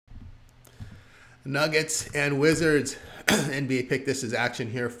Nuggets and Wizards. NBA pick this as action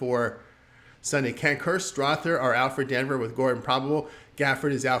here for Sunday. Hurst, Strother are out for Denver with Gordon probable.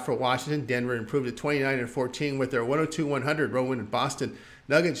 Gafford is out for Washington. Denver improved to 29-14 with their 102-100 road win in Boston.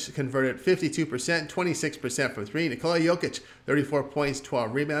 Nuggets converted 52%, 26% from three. Nikola Jokic, 34 points,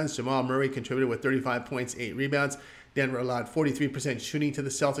 12 rebounds. Jamal Murray contributed with 35 points, 8 rebounds. Denver allowed 43% shooting to the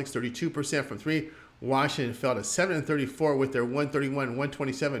Celtics, 32% from three. Washington fell to 7-34 with their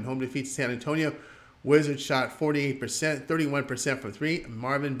 131-127 home defeat to San Antonio. Wizards shot 48%, 31% from three.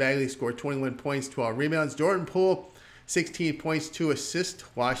 Marvin Bagley scored 21 points, 12 rebounds. Jordan Poole, 16 points, 2 assists.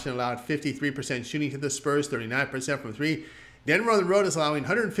 Washington allowed 53% shooting to the Spurs, 39% from three. Denver on the road is allowing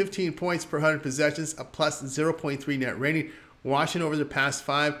 115 points per 100 possessions, a plus 0.3 net rating. Washington over the past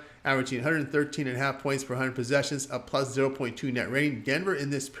 5, averaging 113.5 points per 100 possessions, a plus 0.2 net rating. Denver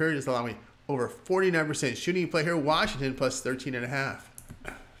in this period is allowing over 49% shooting play here. Washington plus 13.5.